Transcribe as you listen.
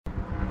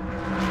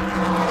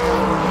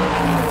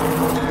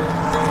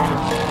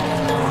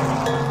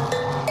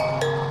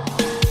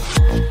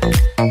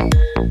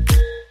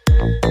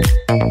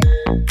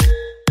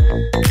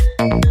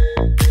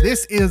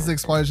is the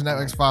Explosion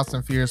Network's Fast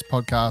and Furious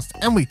podcast,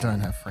 and we don't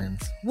have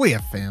friends. We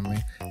have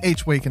family.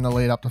 Each week in the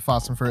lead up to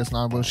Fast and Furious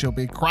 9, she'll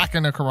be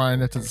cracking a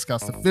Corona to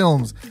discuss the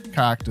films,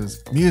 characters,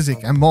 music,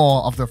 and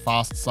more of the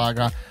Fast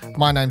saga.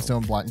 My name's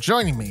Dylan Blight.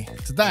 Joining me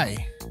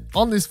today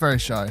on this very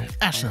show,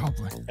 Ashley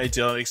Hobley. Hey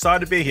Dylan,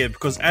 excited to be here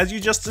because as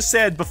you just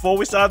said before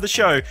we started the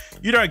show,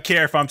 you don't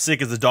care if I'm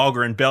sick as a dog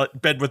or in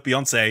bed with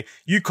Beyonce.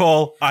 You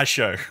call, I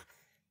show.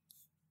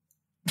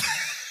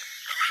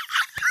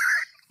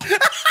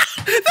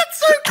 That's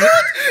so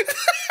good.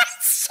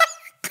 That's so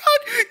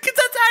good because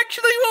that's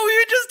actually what we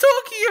were just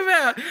talking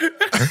about.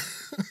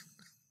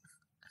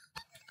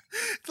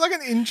 It's like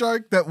an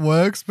in-joke that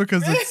works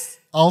because it's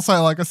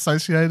also like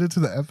associated to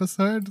the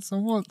episode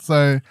somewhat.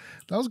 So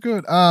that was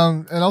good.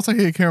 And also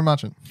here, Kieran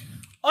Marchant.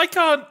 I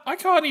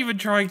can't even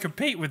try and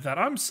compete with that.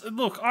 I'm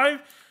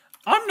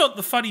not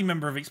the funny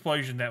member of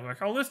Explosion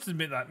Network. I'll just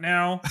admit that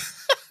now.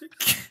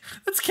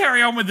 Let's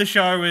carry on with the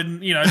show and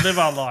live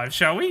our lives,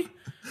 shall we?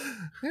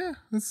 Yeah,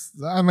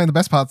 the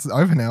best part's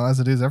over now,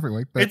 as it is every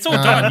week. But it's all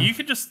done. You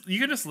can just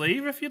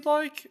leave if you'd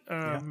like.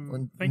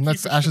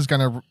 That's Ash is going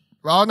to.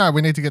 Oh no,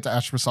 we need to get to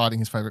Ash reciting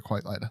his favorite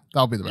quote later.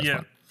 That'll be the best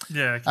part.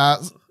 Yeah.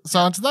 So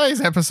on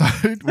today's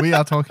episode, we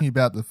are talking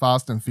about the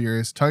Fast and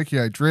Furious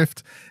Tokyo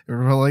Drift. It was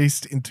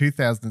released in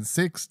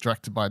 2006,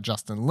 directed by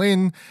Justin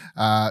Lin,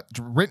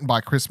 written by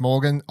Chris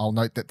Morgan. I'll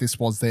note that this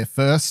was their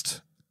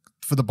first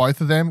for the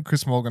both of them.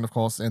 Chris Morgan, of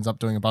course, ends up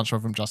doing a bunch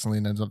of them. Justin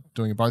Lin ends up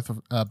doing a bunch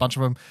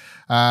of them.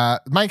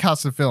 Main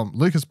cast of the film: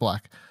 Lucas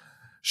Black,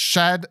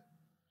 Shad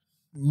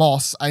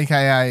Moss,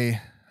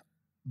 aka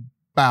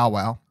Bow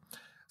Wow,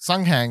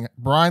 Sung Kang,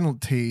 Brian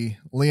T,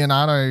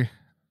 Leonardo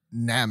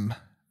Nam,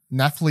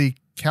 Nathalie,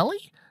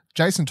 Kelley,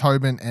 Jason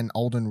Tobin, and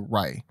Alden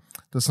Ray.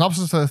 The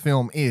synopsis of the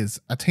film is: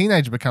 a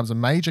teenager becomes a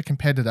major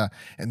competitor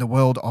in the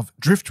world of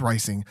drift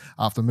racing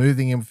after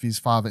moving in with his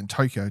father in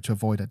Tokyo to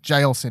avoid a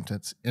jail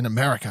sentence in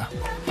America.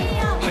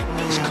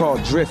 It's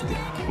called drifting.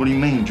 What do you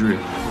mean,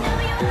 drift?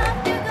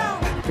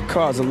 The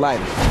cars are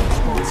lighter.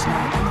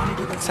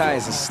 The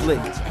tires are slick.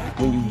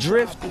 When you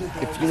drift,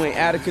 if you ain't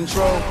out of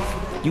control,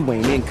 you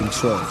ain't in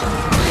control.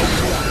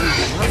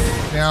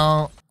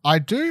 Now, I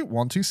do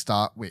want to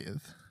start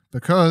with,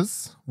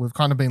 because we've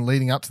kind of been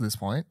leading up to this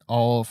point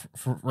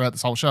throughout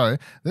this whole show,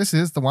 this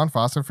is the one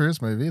Fast and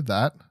Furious movie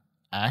that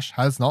Ash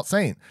has not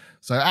seen.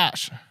 So,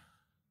 Ash,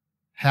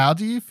 how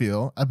do you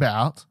feel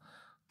about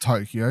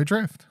Tokyo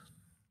Drift?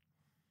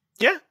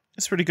 Yeah,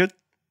 it's pretty good.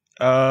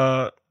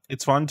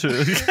 It's fun to...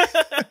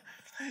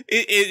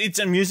 it's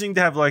amusing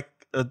to have like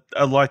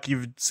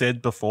you've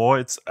said before,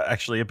 it's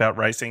actually about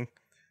racing,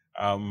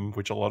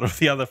 which a lot of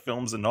the other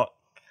films are not.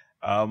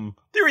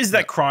 There is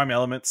that crime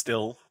element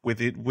still with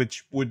it,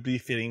 which would be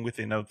fitting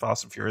within a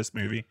Fast and Furious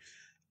movie.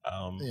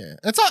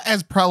 It's not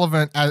as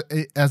prevalent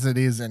as it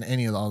is in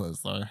any of the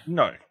others, though.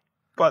 No,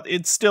 but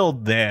it's still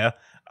there.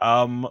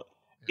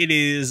 It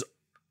is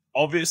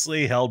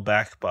obviously held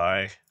back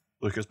by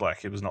Lucas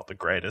Black. He was not the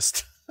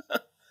greatest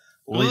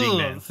leading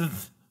man.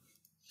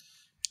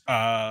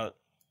 I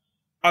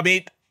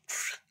mean,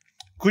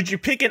 could you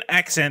pick an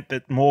accent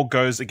that more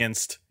goes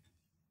against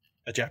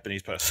a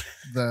Japanese person,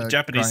 a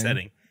Japanese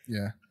setting?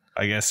 Yeah,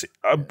 I guess.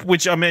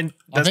 Which I mean,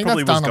 that's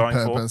probably what he's going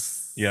for.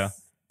 Yeah,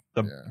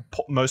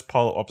 most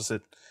polar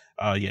opposite.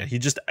 He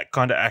just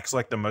kind of acts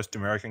like the most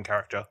American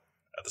character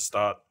at the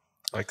start,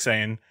 like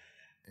saying,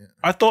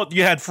 "I thought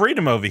you had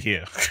freedom over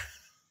here."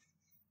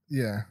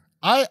 Yeah,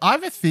 I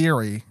have a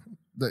theory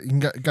that you can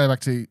go back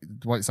to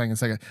what you're saying in a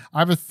second. I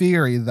have a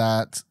theory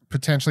that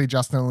potentially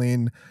Justin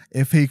Lin,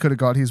 if he could have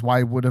got his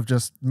way, would have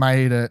just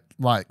made it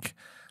like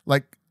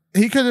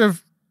he could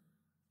have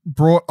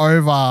brought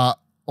over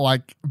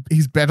like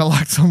his Better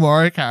Luck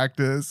Tomorrow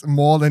characters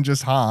more than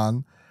just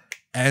Han,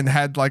 and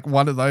had like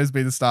one of those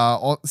be the star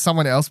or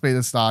someone else be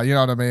the star. You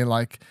know what I mean?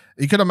 Like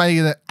he could have made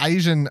an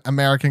Asian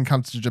American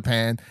come to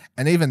Japan,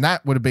 and even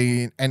that would have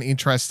been an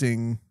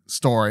interesting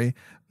story.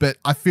 But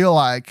I feel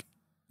like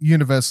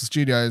Universal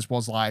Studios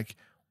was like,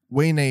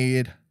 we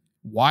need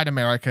white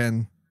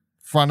American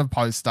front of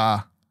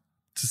poster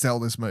to sell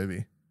this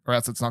movie, or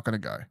else it's not going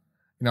to go.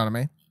 You know what I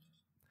mean?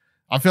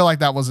 I feel like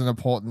that was an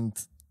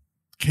important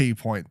key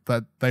point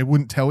that they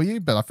wouldn't tell you,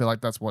 but I feel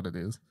like that's what it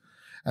is.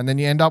 And then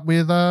you end up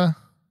with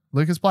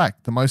Lucas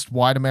Black, the most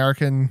white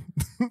American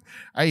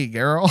hey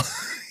girl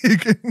you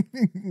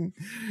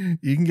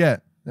can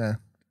get. Yeah.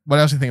 What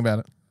else do you think about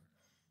it?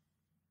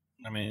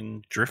 I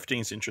mean, drifting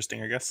is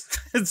interesting, I guess.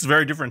 It's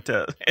very different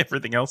to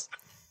everything else.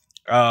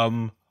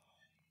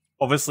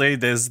 Obviously,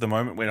 there's the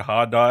moment when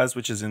Hard dies,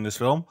 which is in this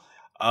film.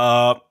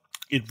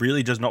 It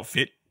really does not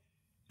fit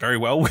very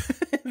well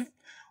with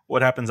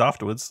what happens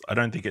afterwards. I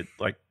don't think it,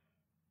 like,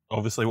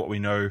 obviously what we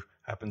know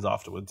happens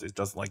afterwards. It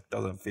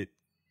doesn't fit.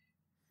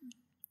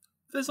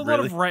 There's a lot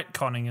of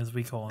retconning, as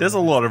we call it. There's a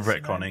lot of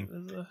retconning.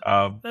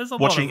 There's a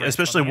lot of retconning.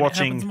 Especially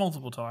watching, it happens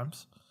multiple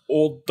times.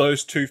 All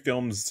those two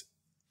films,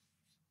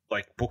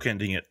 like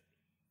bookending it,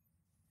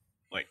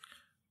 like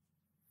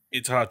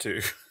it's hard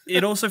to.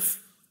 It also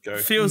go.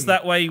 feels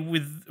that way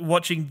with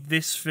watching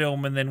this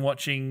film and then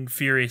watching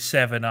Furious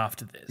 7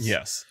 after this.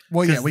 Yes.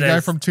 Well, yeah, 'Cause we go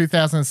there's- from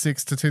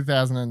 2006 to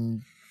 2000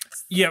 and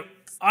Yeah,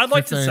 I'd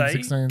like to 15, say,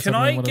 16, can 17, I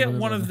whatever get it is,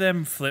 one of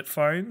them flip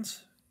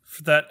phones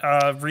that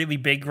are really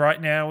big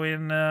right now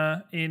in yeah.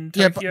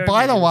 Tokyo?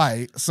 By the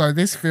way, so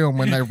this film,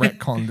 when they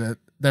retconned it,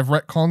 they've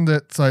retconned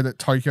it so that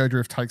Tokyo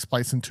Drift takes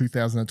place in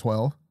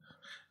 2012.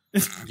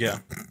 Yeah.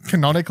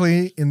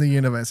 Canonically, in the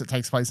universe, it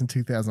takes place in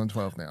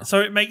 2012 now. So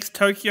it makes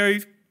Tokyo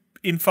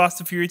in Fast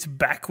and Furious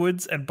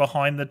backwards and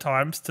behind the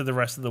times to the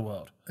rest of the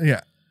world.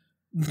 Yeah.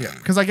 Yeah.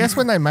 Because I guess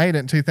when they made it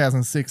in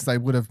 2006, they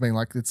would have been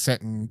like, it's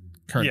set in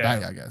current Yeah.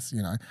 day, I guess,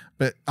 you know.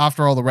 But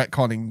after all the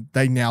retconning,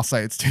 they now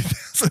say it's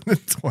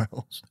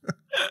 2012.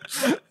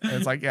 And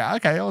it's like, yeah,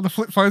 okay, well, the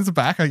flip phones are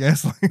back, I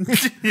guess. But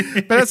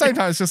at the same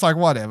time, it's just like,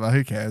 whatever,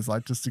 who cares?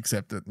 Like, just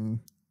accept it. And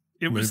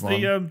It was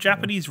move the on.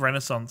 Japanese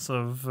Renaissance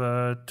of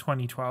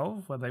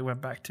 2012, where they went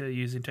back to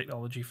using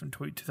technology from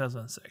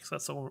 2006.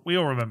 That's all we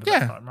all remember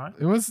that time, right?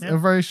 It was Yeah. a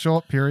very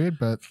short period,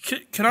 but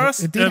Can I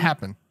ask? it did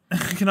happen.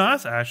 Can I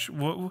ask Ash?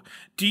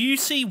 Do you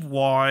see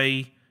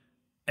why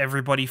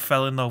everybody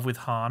fell in love with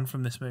Han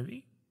from this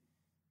movie?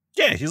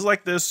 Yeah, he's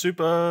like the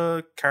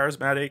super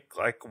charismatic,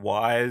 like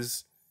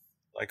wise,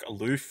 like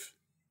aloof,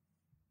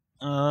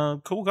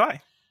 cool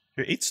guy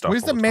who eats stuff.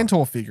 Who's all the time.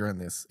 mentor figure in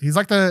this? He's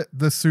like the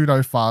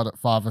pseudo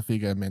father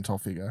figure, mentor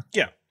figure.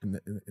 Yeah. In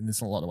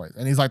this in a lot of ways.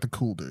 And he's like the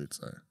cool dude,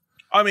 so.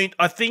 I mean,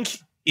 I think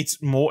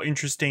it's more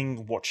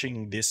interesting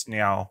watching this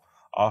now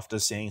after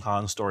seeing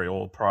Han's story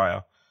all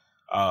prior.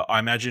 I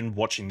imagine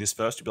watching this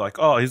first, you'd be like,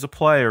 oh, he's a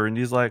player and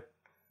he's like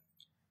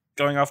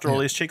going after all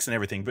these chicks and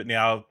everything. But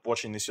now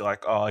watching this, you're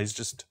like, oh, he's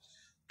just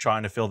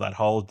trying to fill that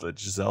hole that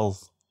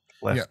Giselle's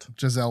left. Yeah,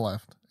 Gisele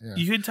left. Yeah.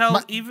 You can tell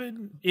it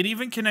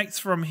even connects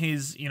from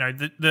his,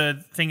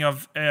 the thing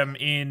of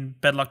in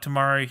Bad Luck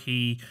Tomorrow,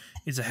 he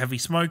is a heavy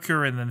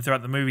smoker, and then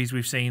throughout the movies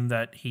we've seen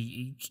that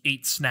he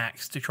eats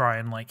snacks to try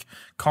and like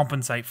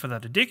compensate for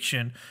that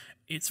addiction.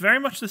 It's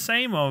very much the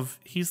same of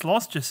he's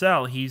lost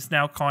Gisele. He's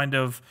now kind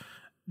of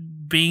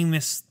being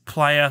this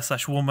player /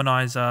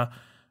 womanizer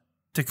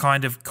to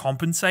kind of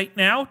compensate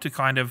now, to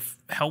kind of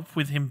help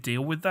with him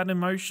deal with that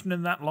emotion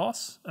and that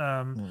loss.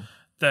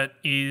 That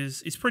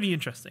is pretty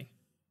interesting.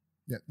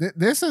 Yeah,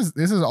 this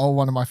is all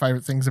one of my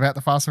favorite things about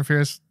the Fast and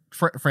Furious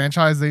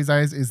franchise these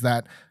days is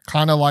that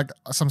kind of like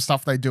some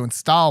stuff they do in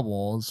Star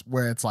Wars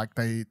where it's like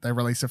they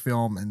release a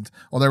film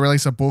or they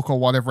release a book or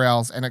whatever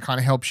else, and it kind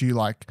of helps you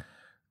like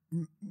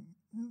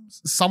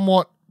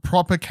somewhat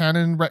proper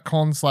canon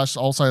retcon /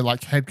 also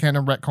like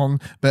headcanon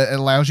retcon, but it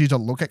allows you to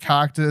look at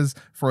characters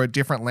for a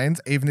different lens,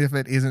 even if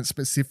it isn't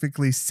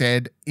specifically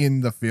said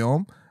in the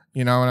film.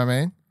 You know what I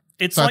mean?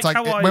 It's So like, it's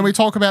like how when we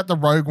talk about the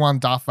Rogue One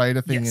Darth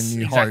Vader thing in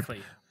New Hope,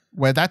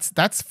 where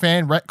that's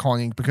fan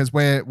retconning because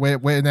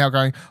we're now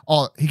going,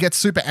 oh, he gets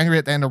super angry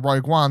at the end of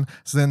Rogue One,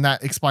 so then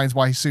that explains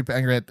why he's super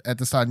angry at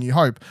the start of New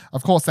Hope.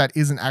 Of course, that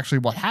isn't actually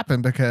what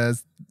happened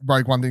because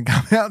Rogue One didn't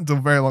come out until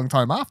a very long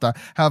time after.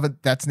 However,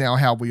 that's now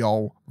how we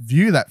all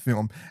view that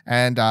film.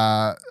 And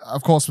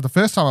of course, for the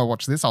first time I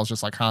watched this, I was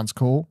just like, Han's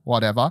cool,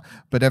 whatever.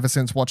 But ever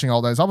since watching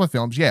all those other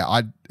films,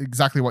 yeah,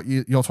 exactly what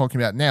you're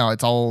talking about now.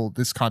 It's all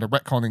this kind of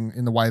retconning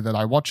in the way that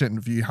I watch it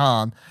and view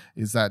Han,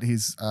 is that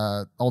he's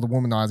all the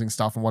womanizing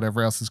stuff and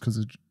whatever else is because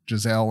of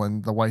Gisele,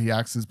 and the way he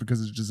acts is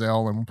because of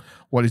Gisele and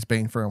what he's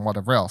been through and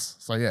whatever else.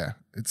 So yeah,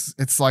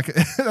 it's like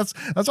that's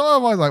why I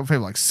always like people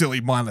like silly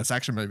mindless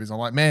action movies. I'm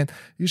like, man,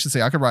 you should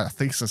see I could write a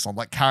thesis on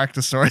like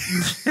character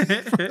stories for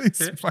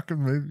these fucking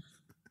movies.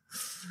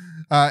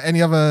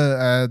 Any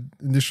other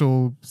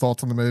initial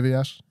thoughts on the movie,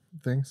 Ash?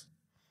 Things?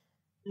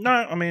 No,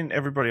 I mean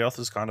everybody else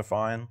is kind of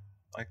fine.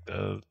 Like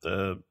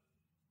the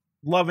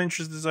love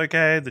interest is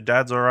okay. The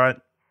dad's all right.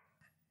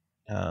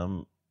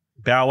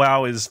 Bow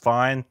Wow is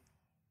fine.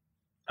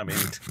 I mean,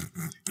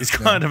 he's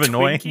kind of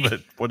annoying,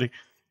 Twinkie. but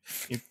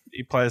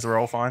he plays the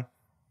role fine.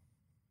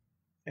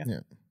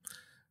 Yeah.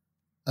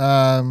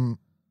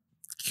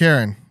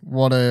 Kieran,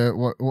 what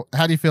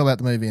how do you feel about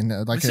the movie?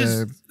 And like,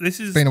 This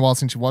is been a while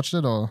since you watched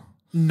it, or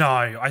no,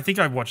 I think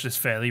I watch this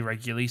fairly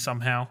regularly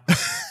somehow,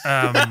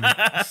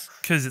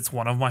 because it's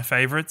one of my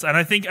favorites, and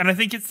I think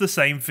it's the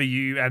same for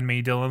you and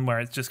me, Dylan,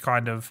 where it's just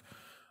kind of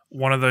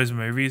one of those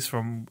movies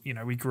from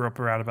we grew up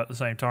around about the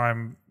same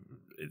time,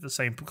 the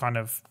same kind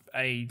of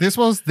age. this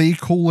was the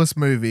coolest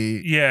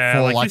movie,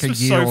 for like this a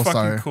was year so or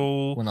fucking so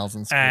cool when I was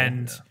in school.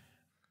 and. Yeah.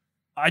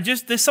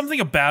 There's something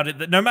about it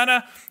that no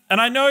matter,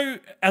 and I know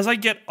as I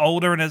get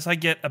older and as I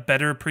get a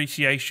better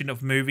appreciation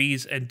of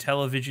movies and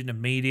television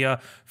and media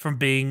from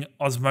being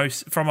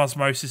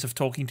osmosis of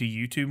talking to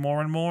you two more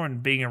and more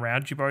and being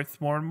around you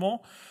both more and more,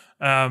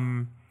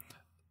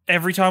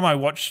 every time I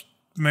watch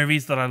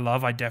movies that I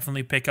love, I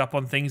definitely pick up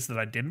on things that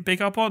I didn't pick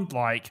up on.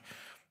 Like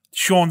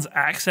Sean's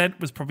accent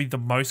was probably the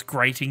most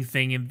grating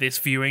thing in this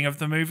viewing of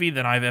the movie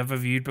than I've ever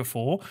viewed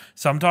before.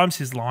 Sometimes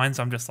his lines,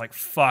 I'm just like,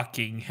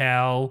 fucking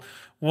hell.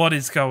 What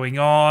is going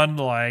on?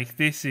 Like,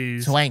 this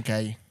is...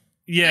 Twanky.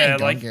 Yeah,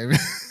 like...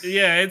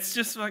 yeah, it's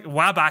just like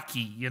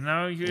Wabaki,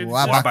 It's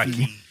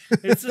Wabaki.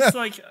 It's just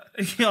like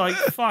you're like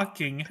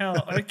fucking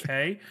hell.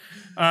 Okay,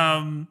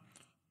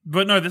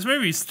 but no, this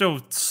movie is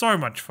still so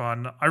much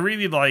fun. I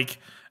really like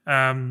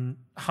Han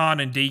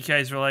and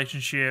DK's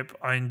relationship.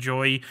 I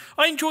enjoy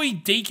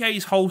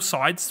DK's whole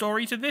side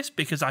story to this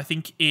because I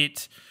think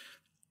it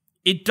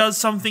does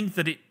something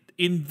that it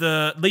in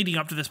the leading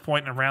up to this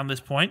point and around this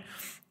point,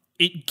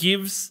 it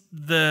gives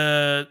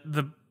the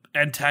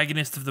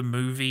antagonist of the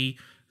movie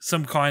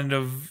some kind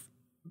of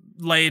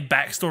layered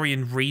backstory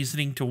and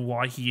reasoning to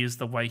why he is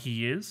the way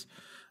he is,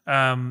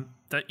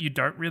 that you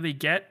don't really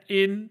get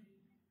in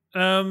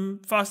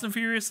Fast and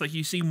Furious. Like,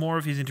 you see more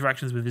of his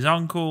interactions with his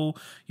uncle.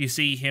 You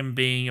see him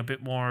being a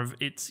bit more of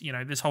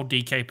this whole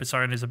DK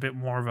persona is a bit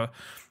more of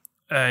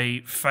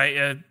a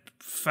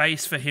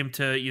face for him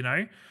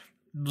to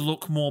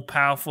look more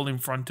powerful in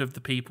front of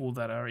the people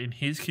that are in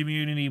his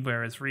community,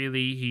 whereas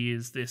really he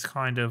is this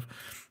kind of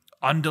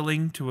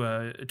underling to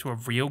a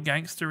real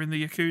gangster in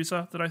the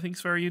Yakuza that I think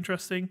is very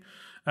interesting.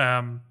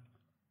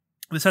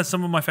 This has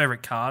some of my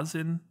favorite cars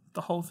in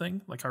the whole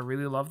thing. Like, I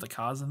really love the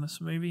cars in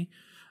this movie.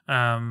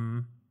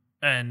 And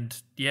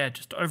yeah,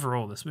 just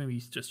overall, this movie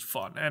is just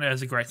fun and it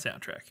has a great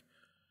soundtrack.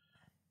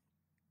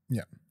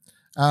 Yeah.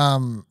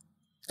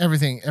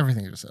 Everything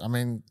you just said. I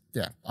mean,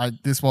 yeah,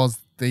 this was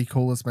the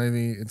coolest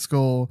movie in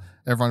school.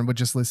 Everyone would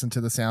just listen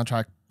to the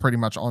soundtrack pretty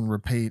much on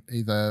repeat,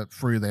 either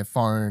through their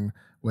phone,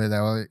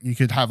 where you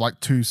could have like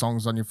 2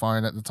 songs on your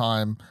phone at the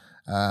time,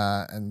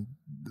 and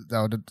they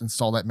would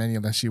install that many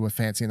unless you were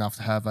fancy enough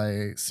to have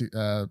a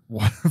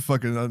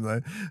fucking, I don't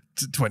know,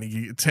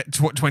 20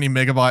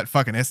 megabyte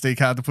fucking SD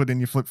card to put in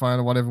your flip phone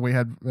or whatever we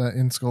had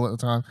in school at the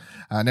time.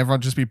 And everyone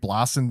would just be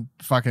blasting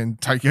fucking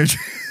Tokyo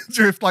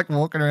Drift, like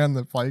walking around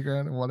the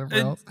playground or whatever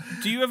else.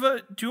 Do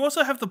you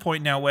also have the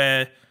point now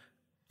where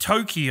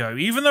Tokyo,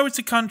 even though it's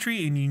a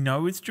country and you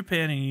know it's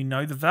Japan and you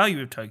know the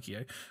value of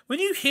Tokyo, when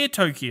you hear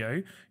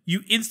Tokyo,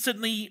 you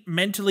instantly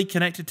mentally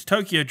connect it to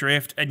Tokyo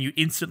Drift and you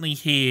instantly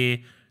hear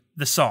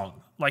the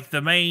song, like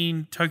the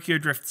main Tokyo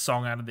Drift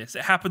song out of this.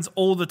 It happens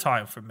all the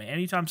time for me.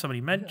 Anytime somebody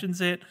mentions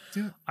it,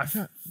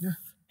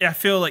 I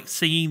feel like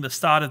singing the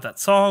start of that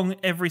song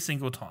every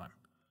single time.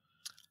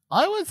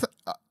 I was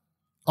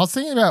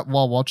thinking about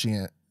while watching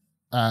it,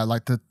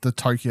 like the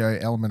Tokyo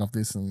element of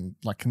this and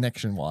like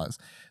connection wise.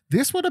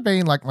 This would have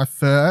been like my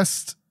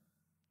first,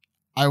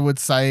 I would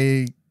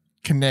say,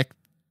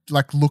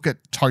 look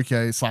at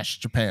Tokyo /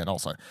 Japan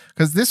also.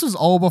 Because this was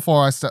all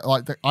before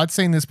I'd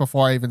seen this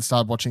before I even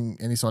started watching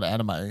any sort of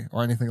anime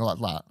or anything like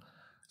that.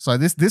 So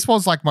this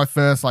was like my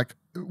first, like,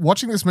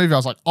 watching this movie, I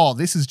was like, oh,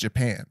 this is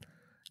Japan.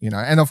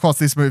 And of course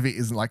this movie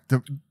isn't like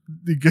the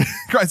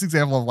greatest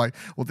example of like,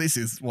 well, this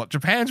is what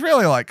Japan's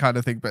really like kind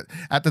of thing. But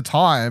at the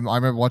time, I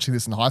remember watching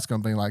this in high school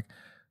and being like,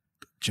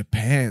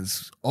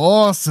 Japan's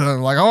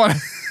awesome. Like, I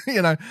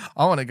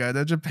want to go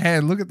to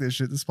Japan. Look at this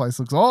shit. This place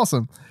looks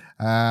awesome.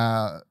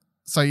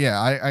 So yeah,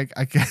 I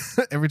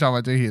every time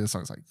I do hear the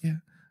song, it's like, yeah,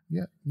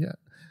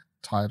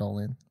 tie it all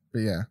in. But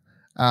yeah,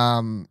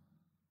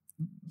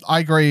 I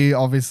agree.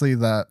 Obviously,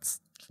 that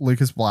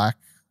Lucas Black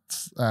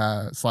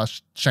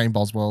 / Shane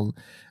Boswell.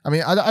 I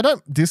mean, I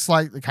don't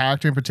dislike the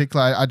character in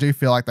particular. I do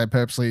feel like they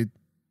purposely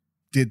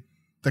did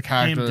the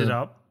character. Aimed it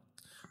up.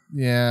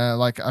 Yeah,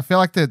 like I feel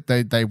like that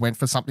they went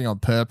for something on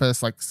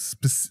purpose, like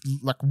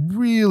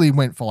really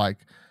went for like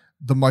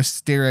the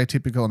most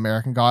stereotypical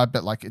American guy,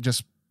 but like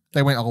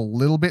they went a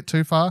little bit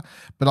too far.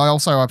 But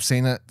I've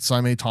seen it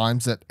so many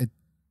times that it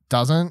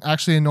doesn't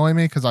actually annoy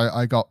me because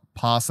I got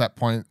past that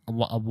point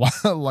a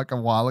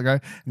while ago.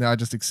 Now I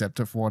just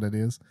accept it for what it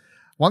is.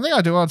 One thing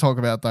I do want to talk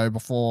about though,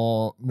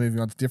 before moving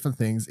on to different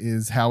things,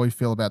 is how we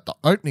feel about the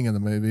opening of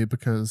the movie,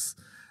 because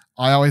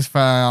I always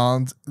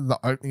found the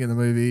opening of the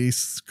movie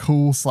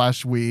cool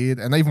 / weird.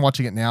 And even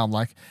watching it now, I'm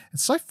like,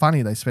 it's so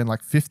funny. They spend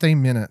like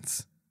 15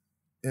 minutes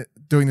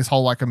doing this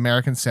whole like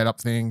American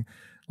setup thing.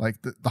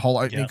 Like the whole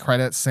opening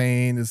credit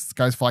scene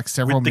goes for like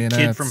several minutes.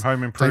 With the kid from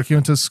Home Improvement. Take you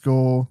into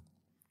school.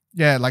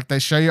 Yeah, like they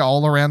show you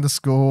all around the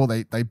school.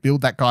 They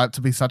build that guy up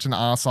to be such an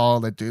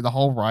arsehole. They do the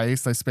whole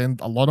race. They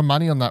spend a lot of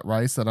money on that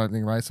race, that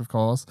opening race, of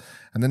course.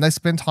 And then they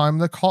spend time in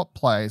the cop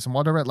plays and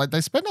whatever. Like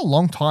they spend a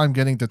long time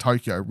getting to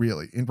Tokyo,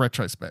 really, in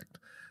retrospect.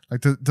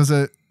 Like, is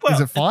it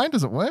fine?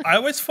 Does it work? I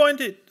always find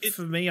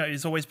for me,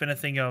 it's always been a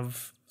thing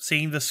of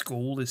seeing the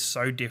school is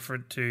so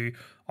different to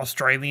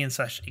Australian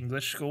 /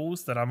 English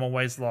schools that I'm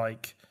always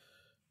like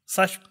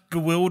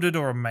bewildered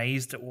or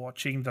amazed at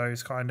watching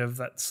those kind of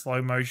that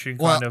slow motion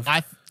kind of.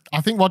 I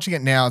think watching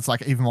it now, it's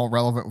like even more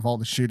relevant with all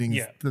the shootings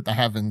that they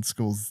have in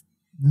schools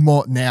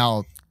more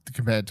now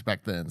compared to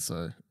back then.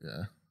 So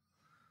yeah,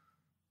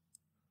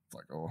 it's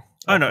like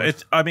I know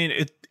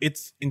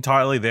it's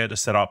entirely there to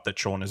set up that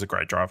Sean is a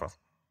great driver.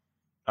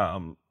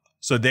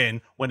 So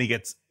then when he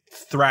gets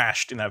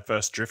thrashed in that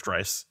first drift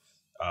race,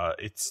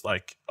 it's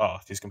like, oh,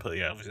 he's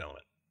completely out of his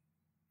element.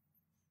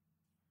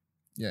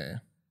 Yeah.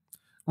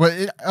 Well,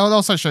 it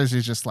also shows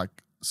he's just like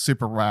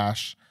super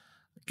rash.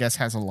 I guess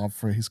has a love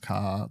for his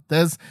car.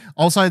 There's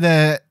also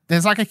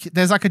there's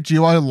like a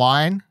duo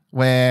line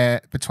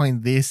where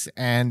between this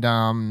and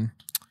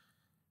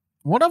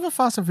what other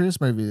Fast and Furious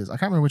movie is? I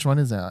can't remember which one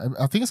is now.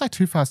 I think it's like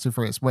Too Fast, Too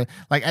Furious, where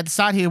like at the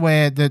start here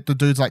where the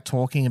dude's like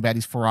talking about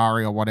his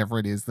Ferrari or whatever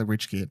it is, the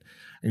rich kid.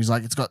 And he's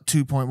like, it's got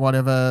 2 point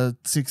whatever,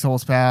 6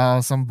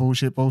 horsepower, some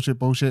bullshit.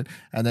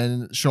 And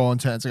then Sean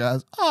turns and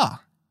goes,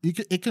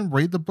 it can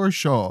read the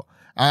brochure.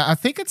 I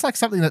think it's like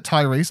something that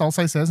Tyrese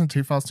also says in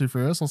Too Fast, Too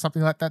Furious or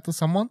something like that to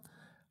someone.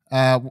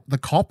 The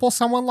cop or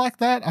someone like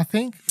that, I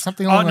think.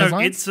 Something along those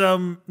lines. It's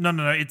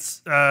no.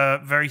 It's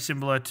very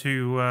similar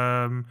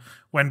to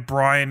when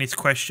Brian is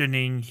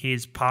questioning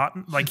his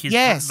partner, like his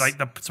like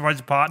the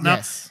supposed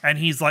partner, and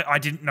he's like, I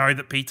didn't know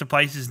that pizza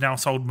place is now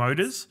sold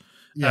motors.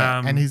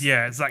 Yeah, and it's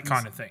that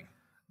kind of thing.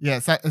 Yeah,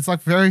 it's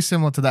like very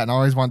similar to that, and I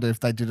always wonder if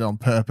they did it on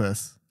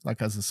purpose,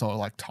 like as a sort of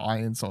like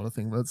tie-in sort of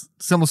thing. But it's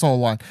similar sort of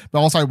line, but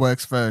also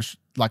works for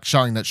like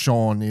showing that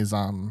Sean is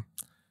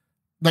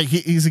like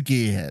he's a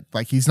gearhead.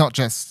 Like he's not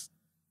just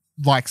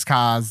likes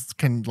cars,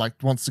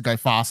 wants to go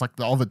fast like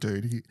the other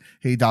dude.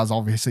 He does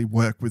obviously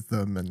work with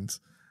them and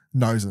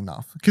knows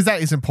enough, because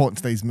that is important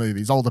to these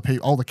movies. All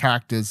the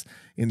characters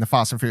in the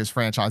Fast and Furious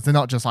franchise, they're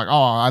not just like,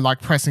 oh, I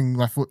like pressing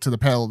my foot to the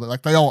pedal.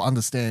 Like they all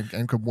understand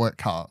and can work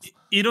cars.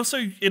 It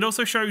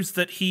also shows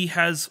that he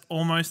has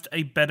almost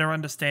a better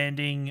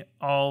understanding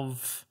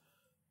of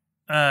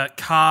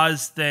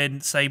cars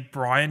than say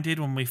Brian did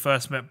when we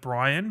first met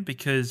Brian,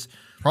 because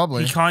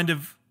probably he kind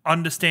of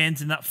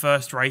understands in that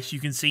first race.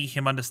 You can see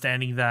him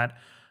understanding that,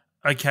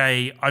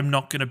 okay, I'm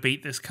not going to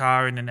beat this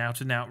car in an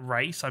out-and-out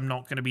race. I'm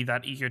not going to be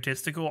that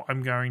egotistical.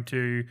 I'm going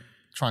to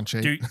try and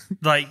cheat.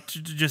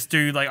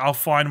 I'll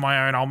find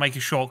my own. I'll make a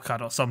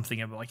shortcut or something.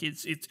 Like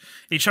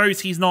it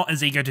shows he's not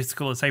as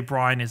egotistical as say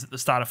Brian is at the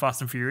start of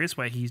Fast and Furious,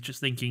 where he's just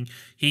thinking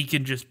he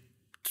can just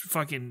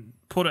fucking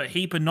put a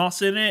heap of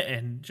NOS in it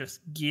and just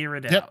gear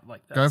it out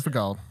like that. Go for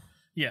gold.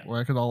 Yeah,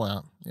 work it all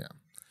out. Yeah.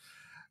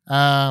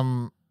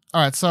 All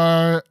right,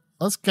 so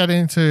let's get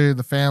into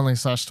the family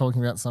 /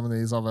 talking about some of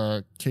these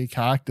other key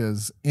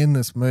characters in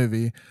this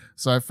movie.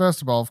 So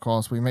first of all, of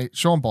course, we meet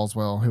Sean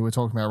Boswell, who we're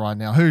talking about right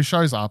now, who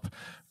shows up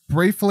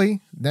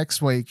briefly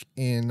next week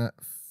in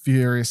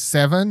Furious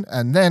 7,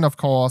 and then, of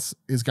course,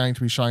 is going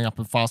to be showing up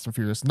in Fast and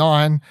Furious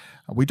 9.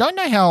 We don't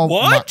know how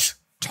much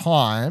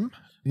time.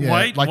 Yeah,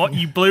 wait, what?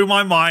 You blew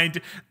my mind.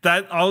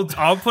 That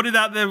I'll put it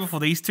out there before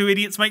these two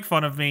idiots make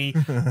fun of me.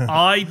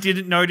 I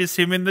didn't notice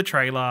him in the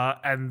trailer,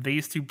 and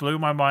these two blew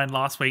my mind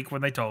last week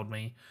when they told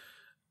me.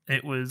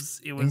 It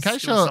was. In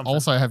case you're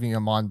also having your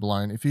mind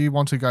blown, if you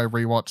want to go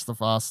rewatch the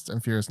Fast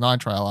and Furious 9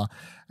 trailer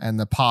and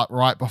the part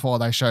right before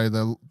they show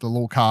the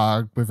little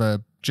car with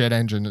a jet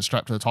engine that's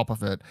strapped to the top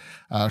of it,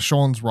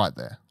 Sean's right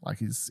there. Like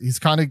he's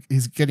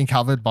getting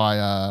covered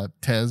by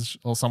Tej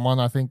or someone,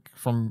 I think,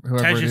 from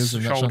whoever it is.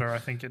 Tej's shoulder, I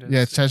think it is.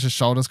 Yeah, Tej's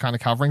shoulder's kind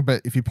of covering,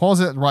 but if you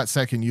pause it at the right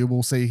second, you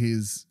will see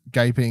his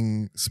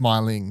gaping,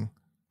 smiling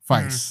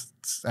face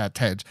at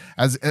Tej.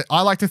 As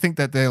I like to think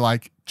that they're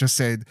like just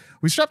said,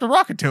 we strapped a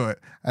rocket to it,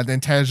 and then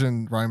Tej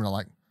and Roman are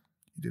like,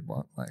 you did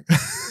what? Like,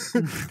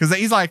 because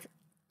he's like,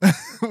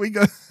 we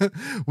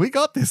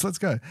got this. Let's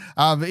go.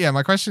 But yeah,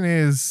 my question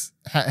is,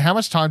 how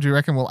much time do you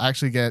reckon we'll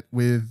actually get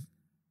with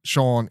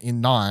Sean in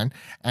 9?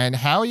 And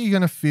how are you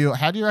going to feel?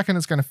 How do you reckon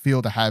it's going to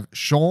feel to have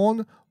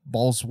Sean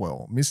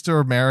Boswell,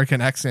 Mr. American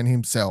accent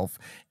himself,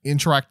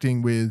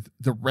 interacting with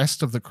the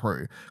rest of the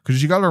crew?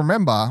 Because you got to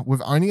remember,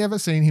 we've only ever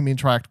seen him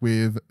interact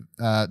with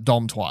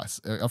Dom twice.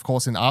 Of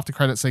course, in the after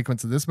credit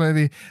sequence of this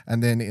movie,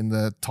 and then in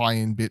the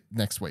tie-in bit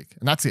next week.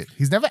 And that's it.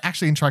 He's never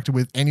actually interacted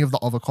with any of the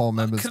other core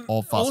members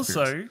of Fast and Furious.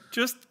 Also,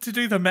 just to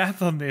do the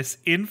math on this,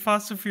 in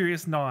Fast and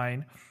Furious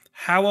 9,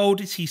 how old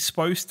is he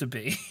supposed to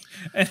be?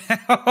 And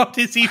how old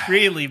is he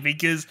really?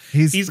 Because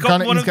he's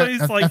got one of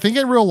those like... I think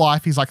in real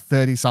life he's like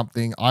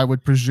 30-something. I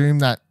would presume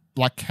that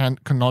like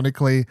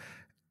canonically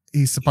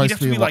he's supposed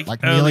to be like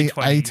nearly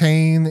 20s.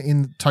 18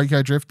 in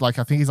Tokyo Drift. Like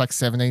I think he's like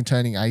 17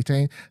 turning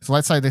 18. So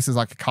let's say this is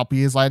like a couple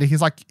years later.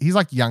 He's like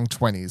young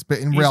 20s, but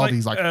in reality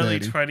he's like early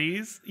 30.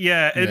 20s.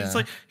 Yeah, and it's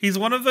like he's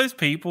one of those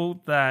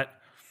people that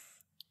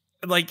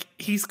like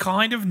he's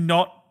kind of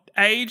not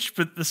aged,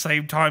 but at the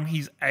same time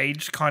he's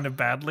aged kind of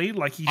badly.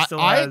 Like he still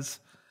has.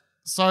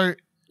 So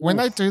when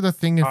they do the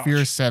thing in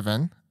Furious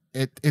 7,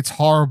 it's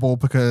horrible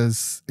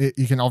because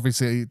you can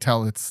obviously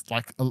tell it's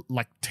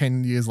like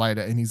 10 years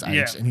later and he's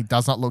aged and he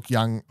does not look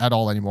young at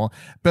all anymore.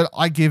 But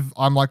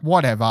I'm like,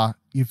 whatever.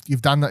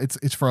 You've done that.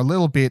 It's for a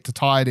little bit to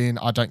tie it in.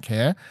 I don't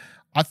care.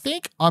 I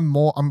think I'm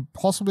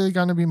possibly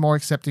going to be more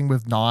accepting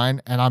with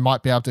 9, and I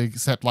might be able to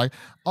accept like,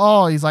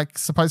 oh, he's like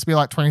supposed to be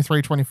like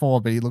 23,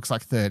 24, but he looks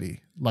like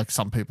 30, like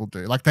some people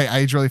do. Like they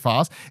age really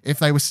fast. If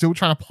they were still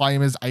trying to play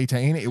him as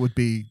 18, it would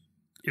be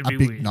a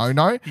big weird.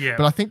 No. Yeah.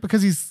 But I think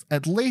because he's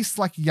at least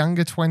like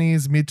younger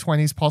 20s, mid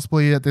 20s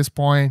possibly at this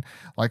point,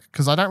 like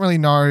because I don't really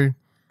know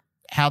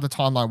how the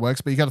timeline works,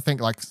 but you got to think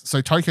like,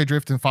 so Tokyo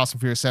Drift and Fast and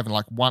Furious 7,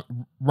 like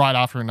one right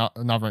after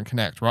another and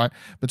connect, right?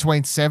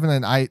 Between 7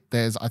 and 8,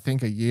 there's I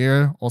think a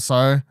year or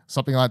so,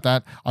 something like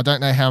that. I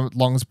don't know how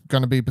long it's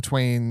going to be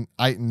between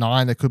 8 and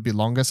 9. It could be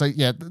longer. So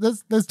yeah,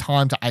 there's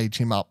time to age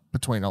him up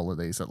between all of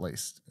these at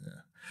least. Yeah.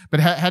 But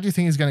how do you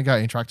think he's going to go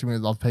interacting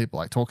with other people,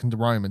 like talking to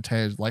Rome and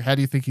Tej? Like, how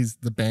do you think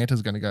the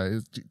banter's going to go?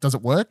 Does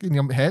it work in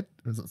your head?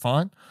 Is it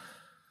fine?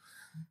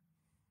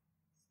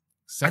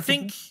 I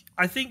think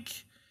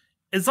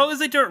as long as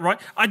they do it right,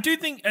 I do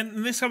think,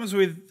 and this comes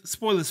with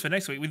spoilers for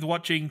next week, with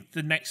watching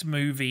the next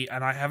movie,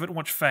 and I haven't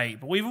watched Faye,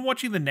 but even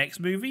watching the next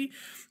movie,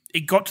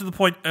 it got to the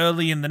point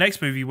early in the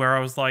next movie where I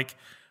was like,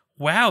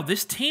 wow,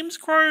 this team's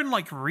grown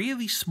like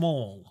really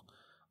small.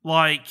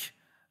 Like,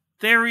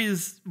 there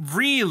is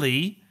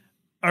really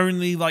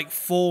only like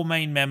 4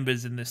 main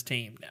members in this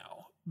team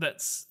now.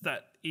 That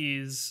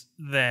is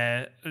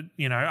there,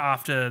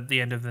 after the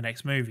end of the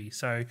next movie.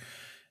 So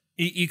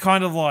you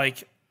kind of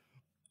like,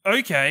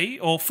 okay,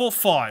 or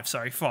 5.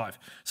 So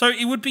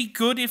it would be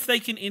good if they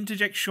can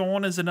interject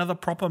Sean as another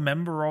proper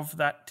member of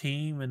that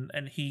team,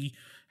 and he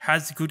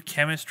has good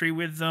chemistry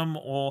with them,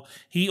 or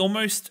he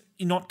almost,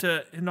 not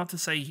to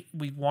say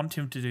we want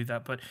him to do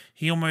that, but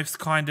he almost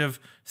kind of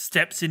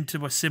steps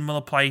into a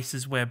similar place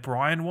as where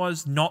Brian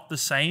was, not the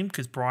same,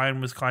 because Brian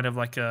was kind of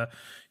like a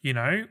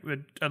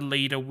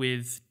leader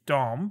with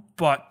Dom,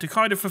 but to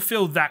kind of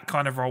fulfill that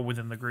kind of role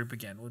within the group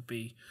again would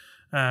be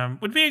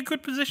a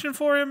good position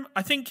for him.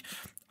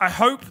 I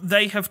hope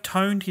they have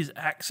toned his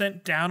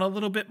accent down a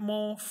little bit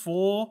more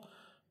for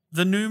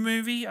the new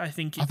movie. I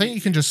think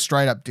you can just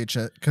straight up ditch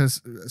it,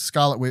 because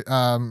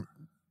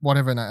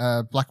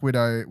Black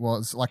Widow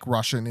was like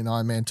Russian in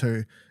Iron Man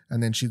 2,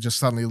 and then she just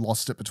suddenly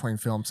lost it between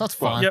films. So that's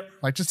fine. Well, yep.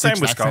 Like, just same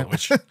with Scarlet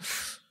Witch.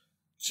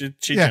 she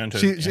turned her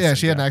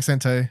she had an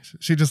accent too.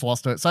 She just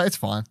lost it, so it's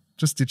fine.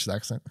 Just ditch the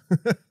accent.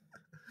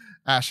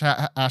 Ash,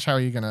 how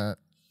are you gonna?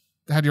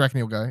 How do you reckon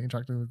he'll go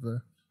interacting with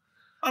the?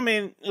 I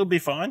mean, it'll be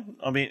fine.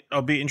 I mean,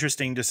 it'll be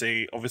interesting to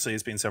see. Obviously,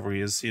 it's been several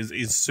years.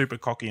 He's super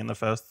cocky in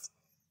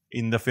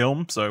the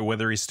film, so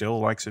whether he's still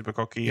like super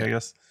cocky, I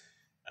guess.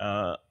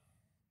 Yeah,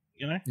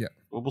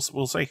 we'll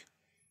see.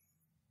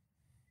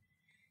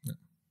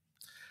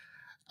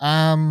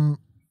 Yeah.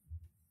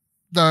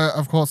 Though,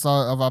 of course,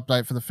 of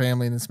update for the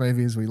family in this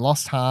movie is we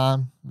lost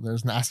Han.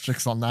 There's an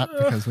asterisk on that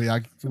because we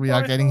are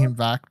getting him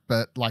back,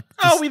 but like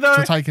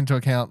to take into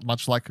account,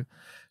 much like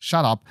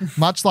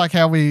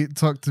how we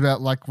talked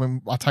about, like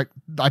when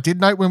I did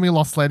note when we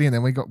lost Letty, and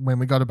then when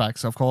we got it back.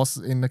 So of course,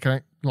 in the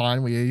current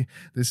line,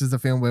 this is the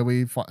film where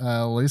we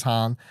lose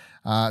Han.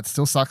 It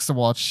still sucks to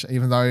watch,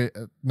 even though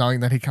knowing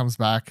that he comes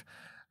back.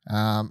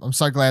 I'm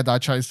so glad that I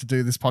chose to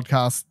do this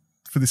podcast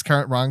for this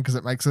current run, because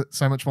it makes it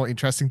so much more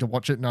interesting to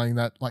watch it, knowing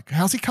that, like,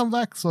 how's he come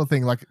back, sort of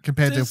thing, like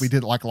compared to if we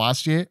did it like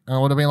last year. And I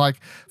would have been like,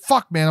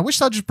 fuck man, I wish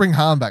they'd just bring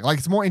Han back. Like,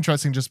 it's more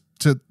interesting just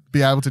to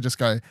be able to just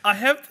go, I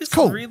have this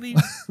really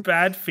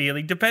bad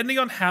feeling, depending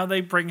on how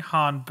they bring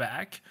Han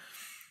back,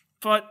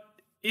 but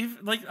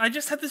I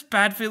just had this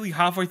bad feeling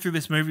halfway through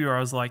this movie where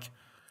I was like,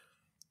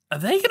 are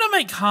they gonna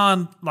make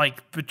Han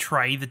like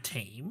betray the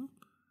team?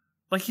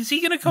 Like, is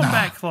he going to come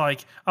back?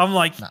 Like, I'm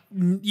like,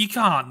 you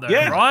can't though,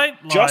 right?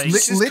 Like,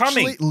 Justice is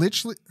coming.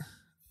 Literally.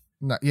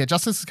 No, yeah,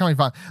 Justice is coming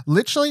fine.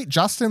 Literally,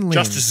 Justin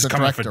Lin, the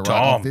director,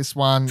 right, of this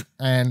one,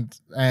 and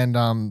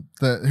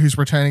who's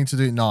returning to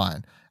do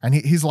 9. And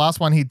his last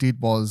one he did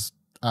was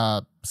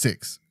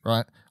 6,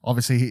 right?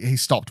 Obviously, he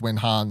stopped when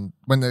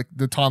the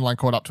timeline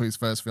caught up to his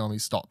first film, he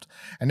stopped.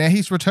 And now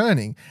he's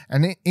returning.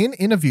 And in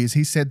interviews,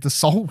 he said the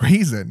sole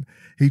reason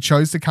he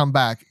chose to come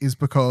back is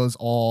because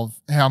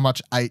of how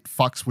much 8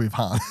 fucks with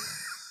Han.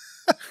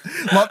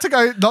 Not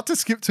to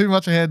skip too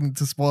much ahead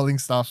into spoiling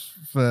stuff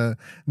for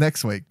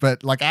next week,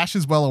 but like Ash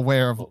is well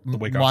aware of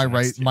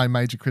my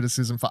major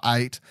criticism for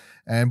 8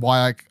 and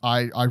why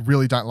I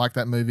really don't like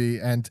that movie.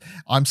 And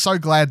I'm so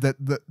glad that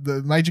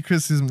the major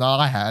criticism that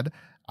I had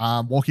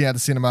walking out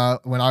of cinema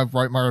when I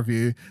wrote my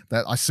review,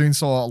 that I soon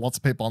saw lots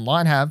of people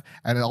online have,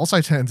 and it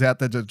also turns out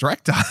that the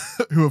director,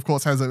 who of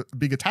course has a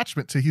big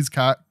attachment to his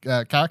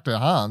character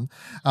Han,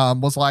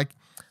 was like,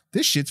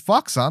 this shit's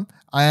fucked, son.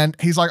 And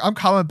he's like, I'm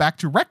coming back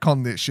to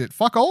retcon this shit.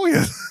 Fuck all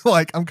you.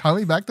 Like, I'm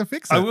coming back to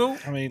fix it.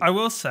 I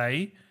will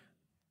say,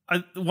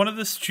 one of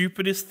the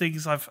stupidest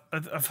things I've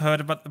heard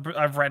about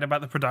I've read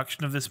about the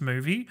production of this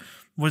movie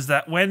was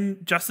that when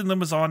Justin Lin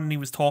was on and he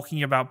was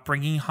talking about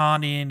bringing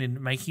Han in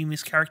and making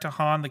this character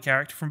Han, the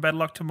character from Better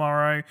Luck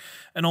Tomorrow,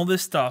 and all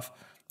this stuff,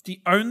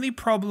 the only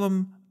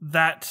problem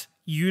that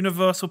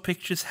Universal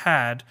Pictures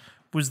had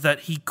was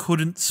that he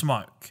couldn't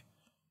smoke.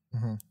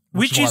 Mm-hmm.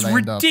 Which is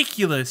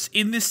ridiculous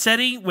in this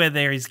setting where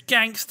there is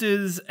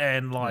gangsters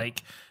and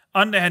like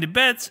underhanded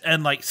bets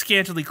and like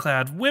scantily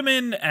clad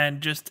women and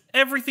just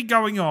everything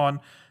going on.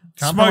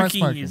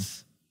 Smoking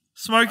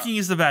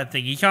is the bad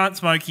thing. He can't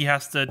smoke. He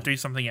has to do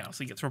something else.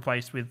 He gets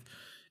replaced with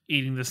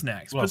eating the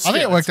snacks. Well, I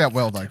think it worked out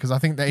well though, because I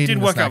think the eating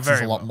the snacks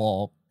is a lot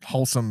more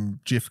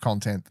wholesome GIF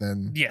content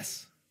than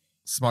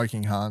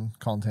smoking Han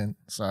content.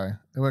 So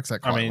it works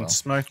out quite well.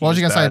 Smoking. What was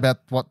you going to say about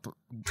what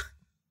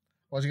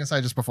was you going to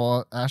say just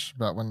before, Ash,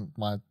 about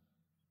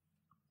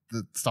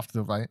the stuff to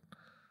do with 8?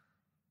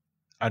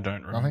 I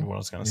don't remember what I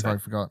was going to say. I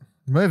forgot.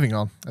 Moving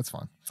on. That's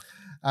fine.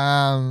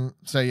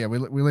 So yeah, we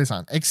lose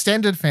on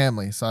extended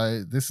family.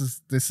 So this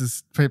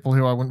is people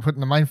who I wouldn't put in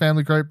the main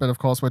family group, but of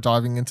course we're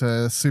diving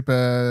into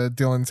super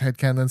Dylan's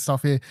headcanon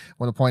stuff here. I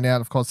want to point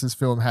out, of course, this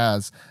film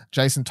has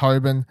Jason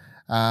Tobin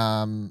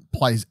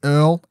plays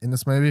Earl in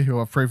this movie, who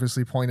I've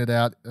previously pointed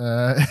out.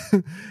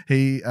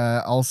 He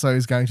also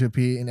is going to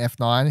appear in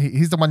F9.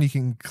 He's the one you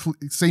can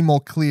see more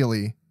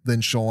clearly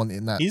than Sean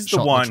in that. He's shot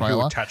the in one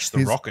trailer. who attached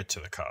the rocket to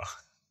the car.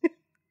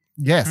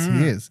 Yes,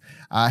 he is.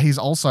 He's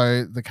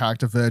also the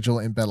character Virgil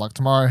in Better Luck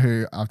Tomorrow,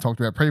 who I've talked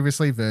about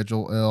previously.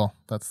 Virgil, Earl.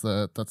 They're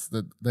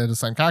the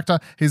same character.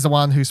 He's the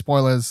one who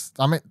spoilers.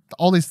 I mean,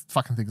 all these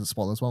fucking things are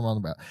spoilers. What am I on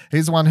about?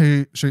 He's the one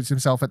who shoots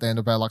himself at the end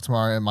of Better Luck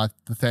Tomorrow. And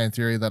the fan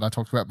theory that I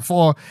talked about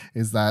before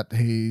is that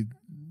they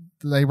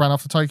run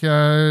off to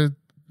Tokyo.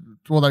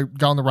 Well, they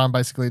go on the run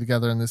basically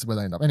together, and this is where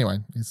they end up. Anyway,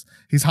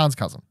 he's Han's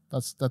cousin.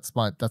 That's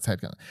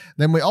headcanon.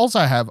 Then we also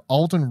have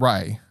Alden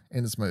Ray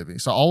in this movie.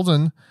 So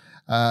Alden.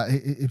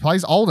 He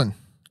plays Alden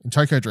in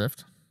Tokyo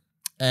Drift,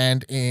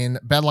 and in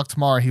Bad Luck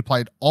Tomorrow he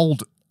played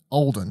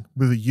Alden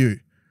with a U.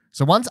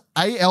 So one's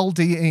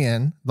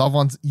Alden, the other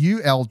one's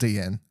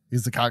Uldn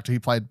is the character he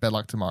played Bad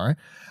Luck Tomorrow.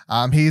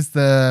 He's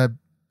the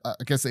I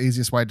guess the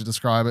easiest way to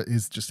describe it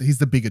is just he's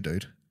the bigger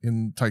dude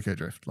in Tokyo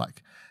Drift.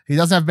 Like he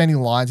doesn't have many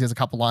lines, he has a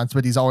couple lines,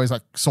 but he's always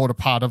like sort of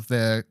part of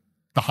the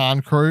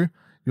Han crew.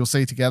 You'll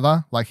see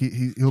together, like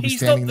he'll be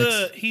standing.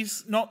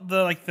 He's not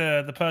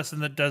the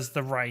person that does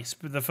the race,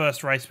 but the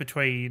first race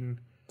between,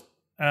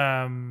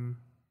 freaking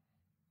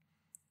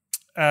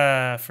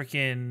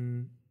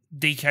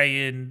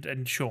DK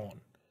and Sean.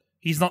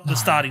 He's not the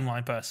starting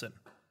line person.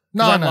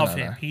 I love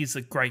him. He's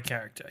a great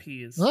character.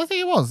 He is. I don't think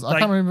he was. I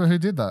can't remember who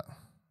did that.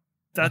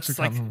 That's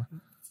like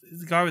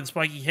the guy with the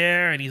spiky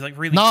hair, and he's like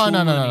really cool.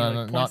 No,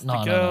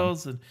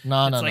 girls, and it's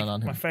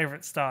like my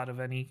favorite start of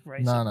any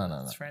race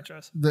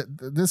franchise.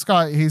 This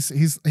guy,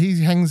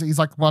 he's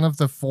like one of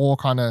the four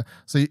kind of.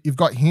 So you've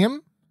got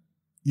him,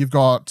 you've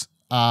got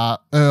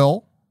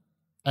Earl,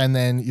 and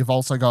then you've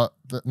also got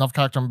another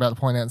character I'm about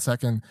to point out in a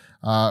second,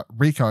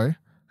 Rico,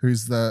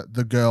 who's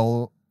the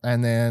girl,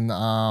 and then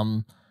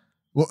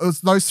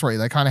it's those three.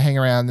 They kind of hang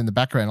around in the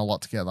background a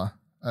lot together.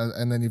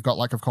 And then you've got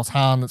like, of course,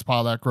 Han that's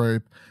part of that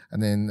group,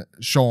 and then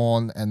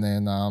Sean, and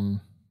then I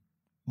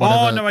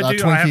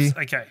do.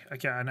 Okay,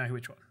 I know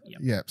which one. Yep.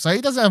 Yeah, so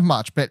he doesn't have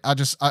much, but I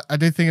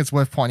do think it's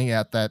worth pointing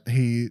out that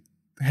he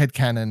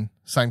headcanon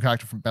same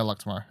character from Better Luck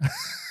Tomorrow,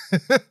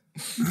 because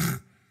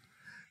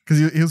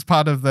he was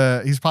part of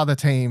the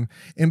team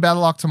in Better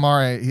Luck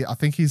Tomorrow. I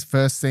think his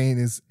first scene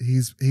is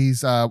he's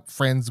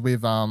friends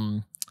with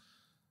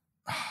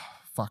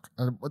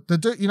the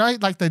dude,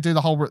 like they do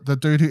the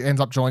dude who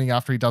ends up joining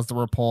after he does the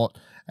report,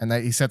 and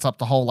he sets up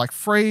the whole like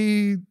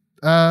free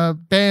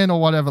Ben or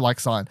whatever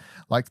like sign.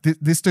 Like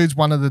this dude's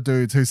one of the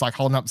dudes who's like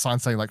holding up the sign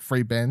saying like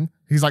free Ben.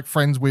 He's like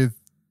friends with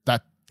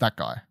that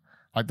guy.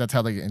 Like that's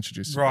how they get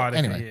introduced. Right.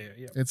 Anyway,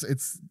 yeah.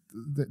 It's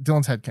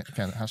Dylan's head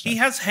canon. He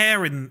has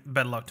hair in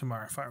Better Luck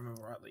Tomorrow, if I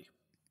remember rightly.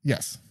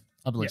 Yes,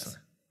 I believe so.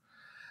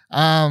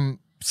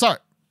 So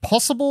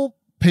possible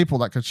people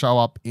that could show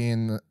up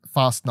in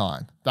Fast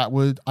 9. That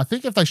would, I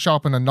think, if they show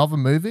up in another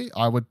movie,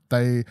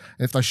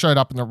 if they showed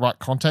up in the right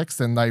context,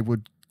 then they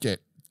would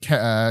get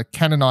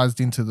canonized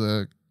into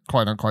the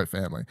quote unquote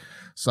family.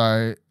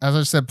 So as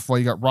I said before,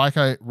 you got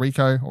Rico,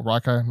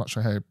 I'm not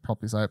sure how you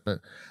properly say it, but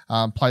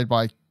played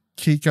by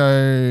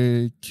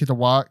Keiko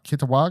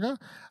Kitagawa.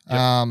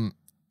 Yep.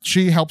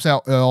 She helps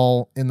out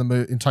Earl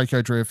in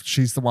Tokyo Drift.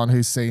 She's the one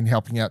who's seen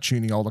helping out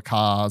tuning all the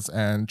cars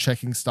and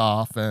checking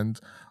stuff and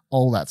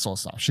all that sort of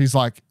stuff. She's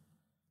like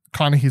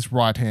kind of his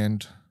right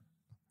hand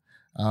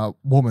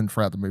woman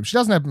throughout the movie. She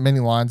doesn't have many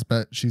lines,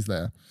 but she's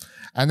there.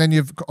 And then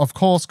you've of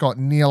course got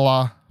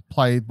Neela,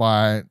 played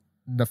by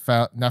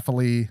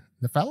Nathalie.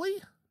 I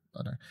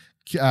don't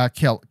know.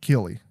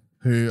 Kelley,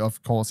 who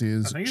of course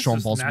is Sean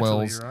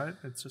Boswell's. Nathalie, right?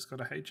 It's just got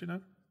a H in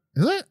it.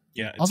 Is it?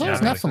 Yeah, I thought it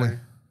was Nathalie.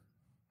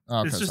 Oh,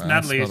 okay, it's just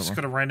Nathalie. It's just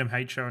got a random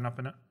H showing up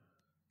in it.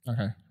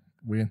 Okay,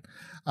 weird.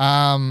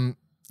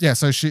 Yeah.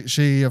 So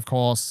she of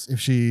course,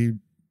 if she,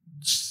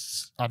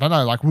 I don't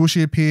know, like, will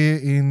she appear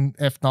in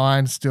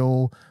F9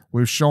 still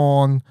with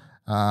Sean?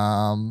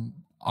 I'm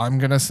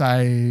gonna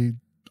say,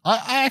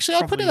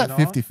 I'll put it at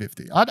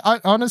 50-50. I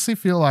honestly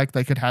feel like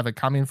they could have it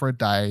come in for a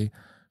day,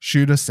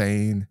 shoot a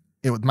scene.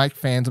 It would make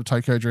fans of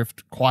Tokyo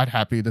Drift quite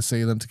happy to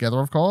see them together,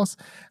 of course.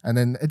 And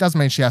then it doesn't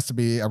mean she has to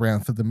be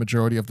around for the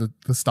majority of the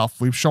stuff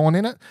with Sean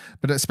in it.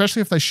 But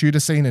especially if they shoot a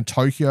scene in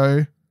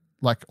Tokyo,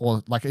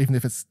 or even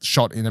if it's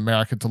shot in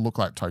America to look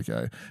like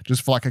Tokyo,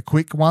 just for like a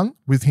quick one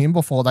with him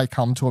before they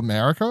come to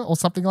America or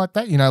something like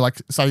that. You know,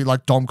 like say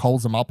like Dom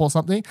calls them up or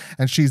something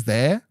and she's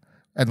there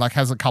and like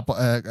has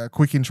a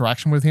quick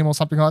interaction with him or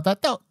something like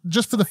that.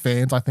 Just for the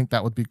fans, I think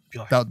that would be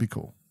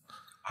cool.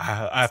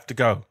 I have to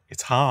go.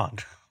 It's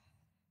hard.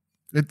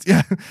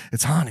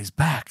 It's Han. He's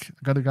back. I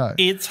gotta go.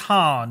 It's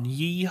Han.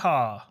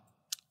 Yeehaw.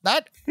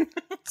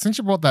 Since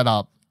you brought that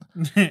up,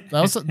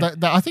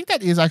 I think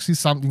that is actually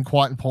something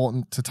quite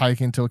important to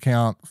take into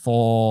account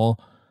for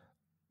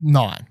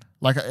 9.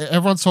 Like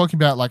everyone's talking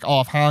about like,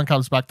 oh, if Han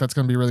comes back, that's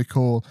going to be really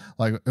cool.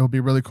 Like it'll be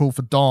really cool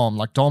for Dom.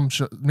 Like Dom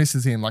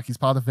misses him. Like he's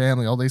part of the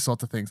family. All these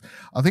sorts of things.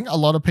 I think a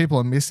lot of people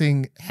are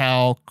missing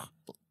how,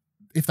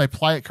 if they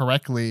play it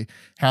correctly,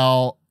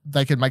 how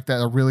they can make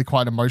that a really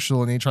quite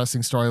emotional and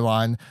interesting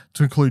storyline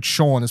to include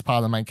Sean as part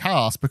of the main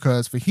cast,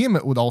 because for him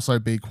it would also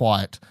be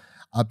quite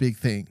a big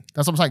thing.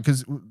 That's what I'm saying,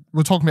 because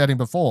we're talking about him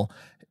before.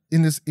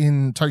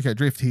 In Tokyo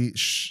Drift,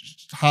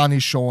 Han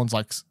is Sean's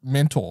like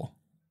mentor,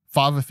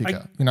 father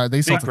figure,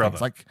 these sorts of things.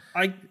 Like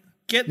I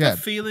get the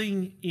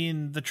feeling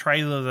in the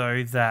trailer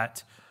though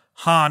that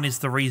Han is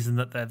the reason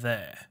that they're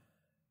there.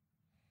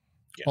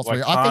 Yeah,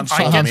 like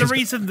I get the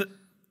reason that.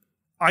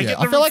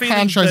 I feel like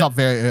Han shows up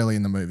very early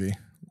in the movie.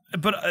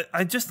 But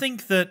I just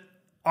think that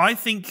I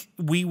think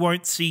we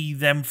won't see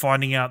them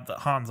finding out that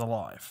Han's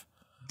alive.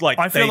 Like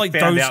I feel like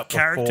those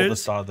characters before the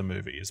start of the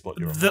movie is what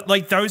you're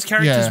like those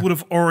characters would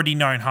have already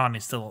known Han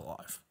is still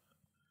alive.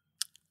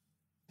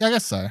 Yeah, I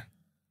guess so.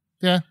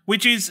 Yeah,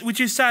 which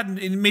is sad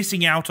in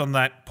missing out on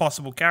that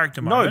possible character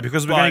moment. No,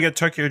 because we're going to get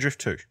Tokyo Drift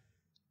 2.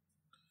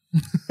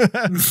 So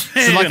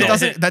like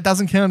that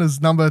doesn't count as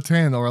number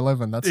 10 or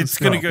 11. That's it's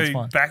going to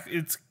go back.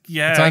 It's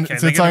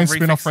its own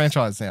spin-off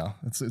franchise now.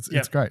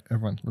 It's great.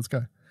 Everyone, let's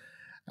go.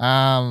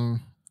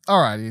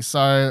 Alrighty,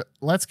 so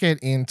let's get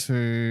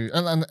into.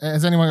 And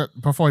has anyone,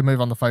 before we move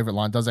on to favorite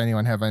line, does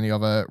anyone have any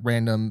other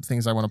random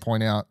things they want to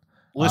point out?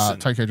 Listen,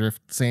 Tokyo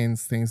Drift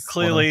scenes, things.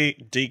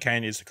 Clearly,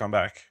 DK needs to come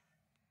back.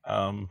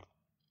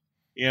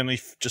 He only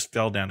just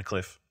fell down a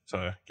cliff,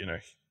 so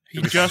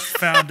he just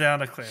fell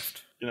down a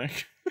cliff.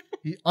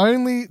 He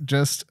only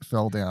just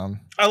fell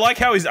down. I like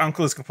how his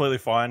uncle is completely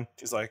fine.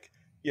 He's like,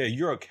 "Yeah,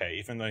 you're okay,"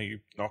 even though you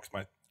knocked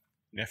my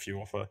nephew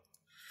off a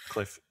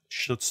cliff.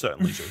 Should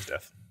certainly to his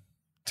death.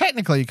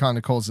 Technically, he kind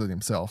of caused it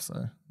himself.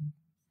 So,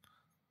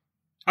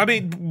 I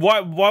mean,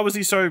 why was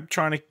he so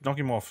trying to knock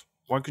him off?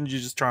 Why couldn't you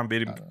just try and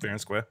beat him fair and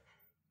square?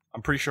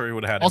 I'm pretty sure he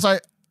would have had him. Also,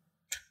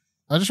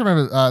 I just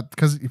remember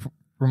because you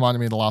reminded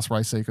me of the last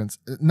race sequence.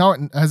 No,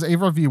 has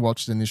either of you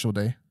watched Initial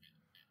D?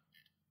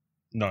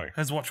 No.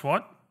 Has watched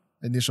what?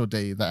 Initial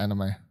D, the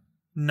anime.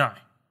 No.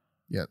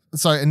 Yeah.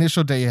 So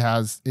Initial D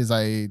is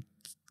a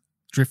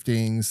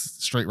drifting,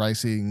 street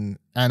racing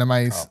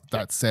anime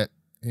that's set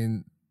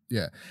in.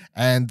 Yeah,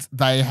 and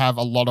they have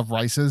a lot of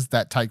races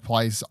that take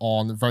place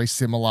on very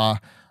similar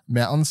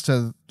mountains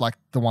to like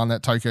the one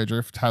that Tokyo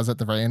Drift has at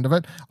the very end of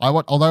it.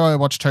 Although I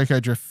watched Tokyo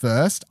Drift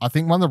first, I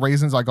think one of the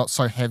reasons I got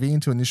so heavy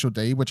into Initial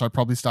D, which I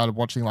probably started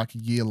watching like a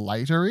year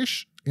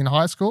later-ish in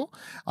high school,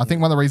 I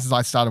think one of the reasons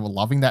I started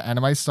loving that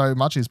anime so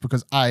much is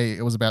because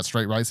it was about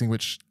street racing,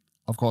 which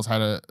of course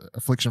had a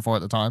affliction for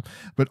at the time,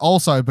 but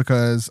also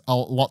because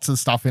lots of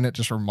stuff in it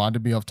just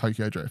reminded me of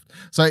Tokyo Drift.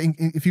 So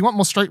if you want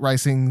more street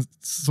racing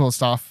sort of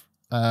stuff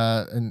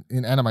in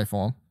anime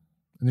form,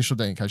 Initial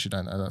D, in case you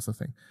don't know, that's the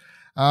thing.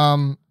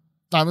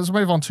 Let's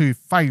move on to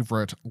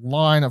favorite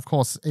line. Of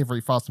course, every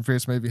Fast and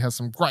Furious movie has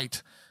some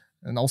great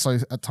and also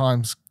at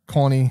times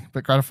corny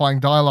but gratifying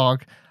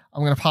dialogue.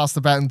 I'm going to pass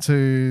the baton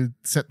to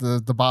set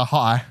the bar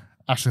high.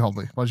 Ashley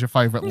Hobley, what's your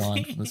favorite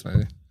line from this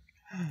movie?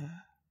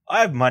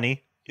 I have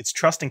money. It's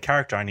trust and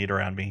character I need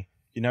around me.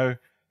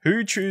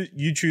 Who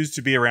you choose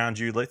to be around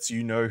you lets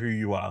you know who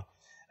you are.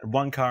 And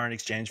one car in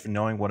exchange for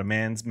knowing what a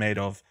man's made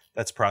of,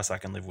 that's a price I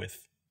can live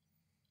with.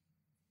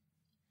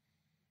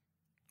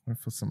 Went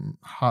for some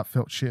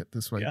heartfelt shit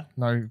this week. Yeah.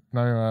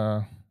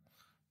 No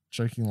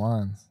joking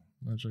lines.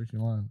 No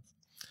joking lines.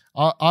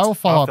 I will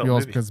follow up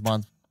yours because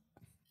mine.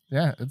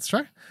 Yeah, it's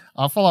true.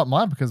 I'll follow up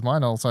mine because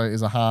mine also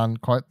is a Han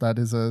quote that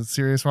is a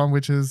serious one,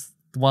 which is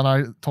the one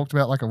I talked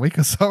about like a week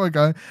or so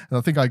ago. And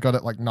I think I got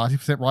it like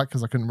 90% right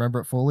because I couldn't remember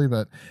it fully,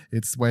 but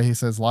it's where he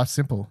says, life's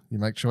simple. You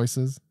make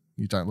choices.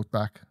 You don't look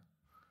back.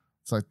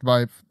 It's like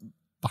the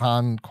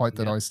Han quote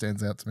that always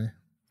stands out to me.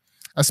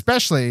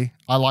 Especially,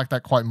 I like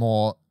that quote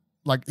more,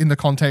 like in the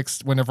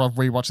context, whenever I've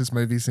rewatched this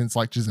movie since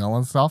like Gisele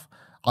and stuff,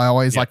 I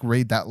always like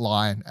read that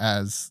line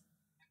as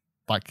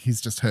like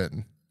he's just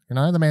hurting.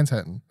 The man's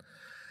hurting.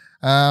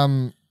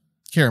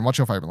 Kieran, what's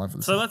your favorite line for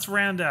this? So let's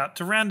round out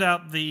the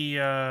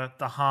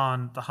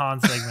Han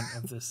segment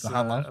of this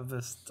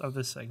of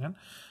this segment.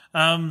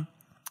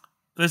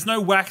 There's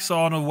no wax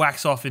on or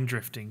wax off in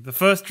drifting. The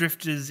first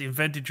drifters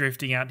invented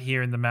drifting out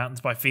here in the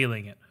mountains by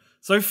feeling it.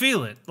 So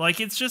feel it. Like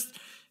it's just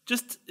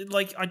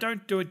like I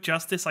don't do it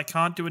justice. I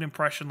can't do an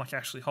impression like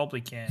Ashley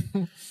Hobley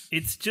can.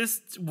 It's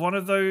just one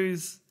of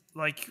those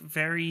like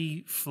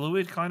very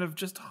fluid kind of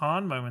just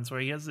Han moments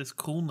where he has this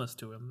coolness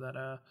to him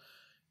that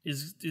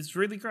is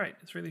really great.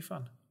 It's really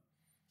fun.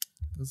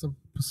 There's a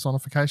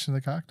personification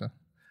of the character.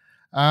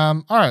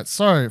 All right,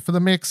 so for the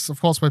mix,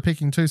 of course, we're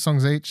picking 2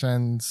 songs each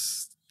and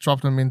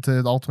dropping them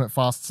into the Ultimate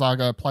Fast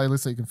Saga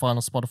playlist that you can find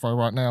on Spotify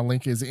right now.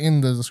 Link is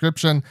in the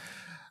description.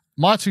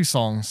 My 2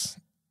 songs,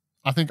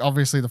 I think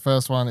obviously the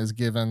first one is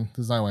given.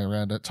 There's no way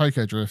around it.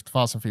 Tokyo Drift,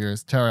 Fast and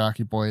Furious,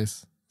 Teriyaki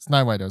Boys. There's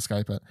no way to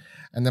escape it.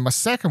 And then my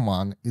second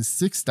one is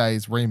 6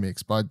 Days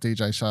Remix by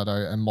DJ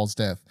Shadow and Mos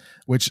Def,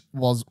 which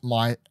was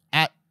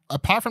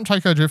apart from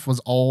Tokyo Drift,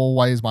 was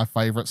always my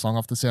favorite song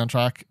off the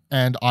soundtrack.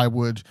 And I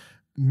would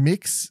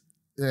mix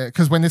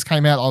because when this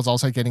came out, I was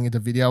also getting into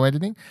video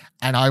editing,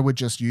 and I would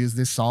just use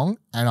this song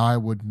and I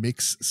would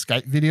mix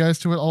skate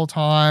videos to it all the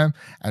time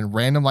and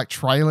random like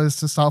trailers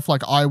to stuff.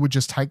 Like I would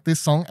just take this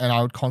song and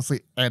I would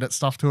constantly edit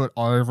stuff to it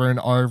over and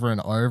over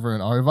and over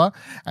and over.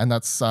 And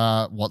that's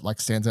what like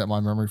stands out in my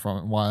memory from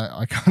it and why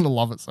I kind of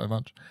love it so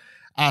much.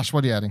 Ash,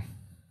 what are you adding?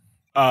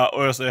 I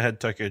also had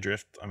Tokyo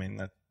Drift. I mean,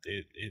 that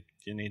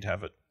you need to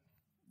have it.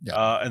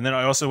 Yeah. And then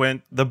I also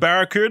went The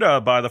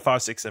Barracuda by the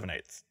 5, 6, 7,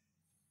 8.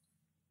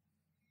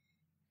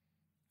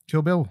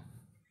 Kill Bill.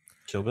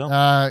 Kill Bill.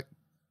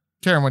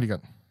 Karen, what do you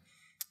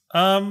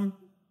got?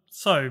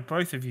 So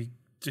both of you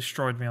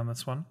destroyed me on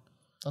this one.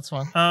 That's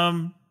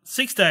fine.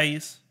 6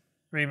 Days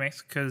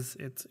remix, because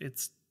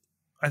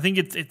I think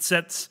it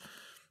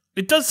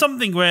does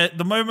something where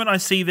the moment I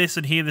see this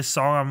and hear this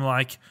song, I'm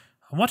like,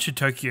 I'm watching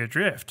Tokyo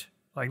Drift.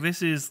 Like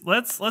this is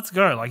let's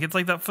go. Like it's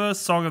like that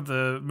first song of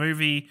the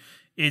movie.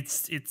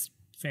 It's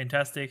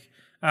fantastic.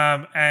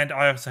 And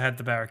I also had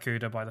The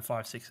Barracuda by the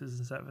 5,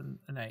 6s, 7,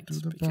 and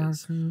 8s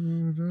because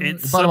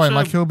it's by the way,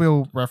 my Kill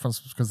Bill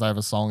reference was because they have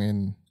a song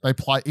in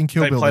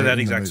Kill Bill. They play that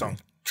exact song.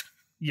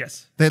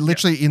 Yes, they're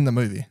literally in the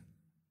movie,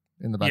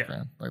 in the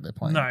background, like they're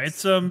playing. No,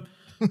 it's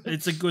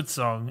a good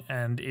song,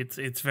 and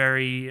it's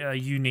very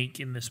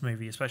unique in this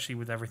movie, especially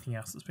with everything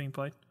else that's being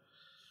played.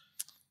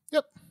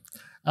 Yep.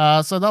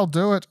 So they'll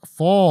do it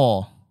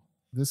for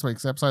this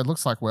week's episode.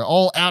 Looks like we're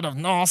all out of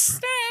NOS.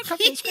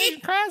 He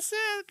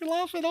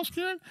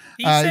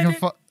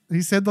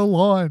said the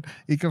line.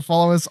 You can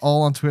follow us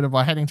all on Twitter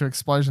by heading to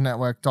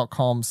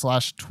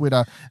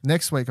explosionnetwork.com/Twitter.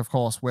 Next week, of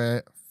course,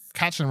 we're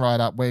catching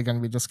right up. We're going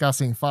to be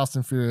discussing Fast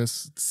and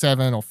Furious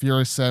 7 or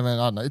Furious 7.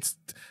 I don't know.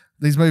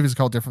 These movies are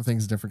called different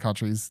things in different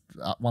countries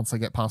once they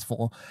get past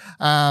 4.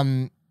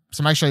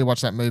 So make sure you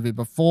watch that movie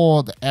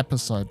before the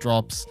episode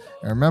drops.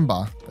 And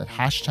remember that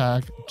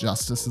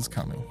 #justice is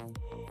coming.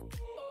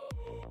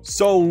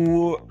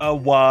 So,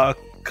 wa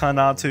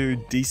kanatu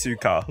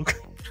disuka.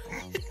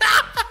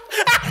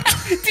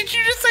 Did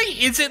you just say,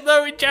 is it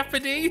though in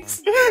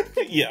Japanese?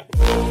 Yeah.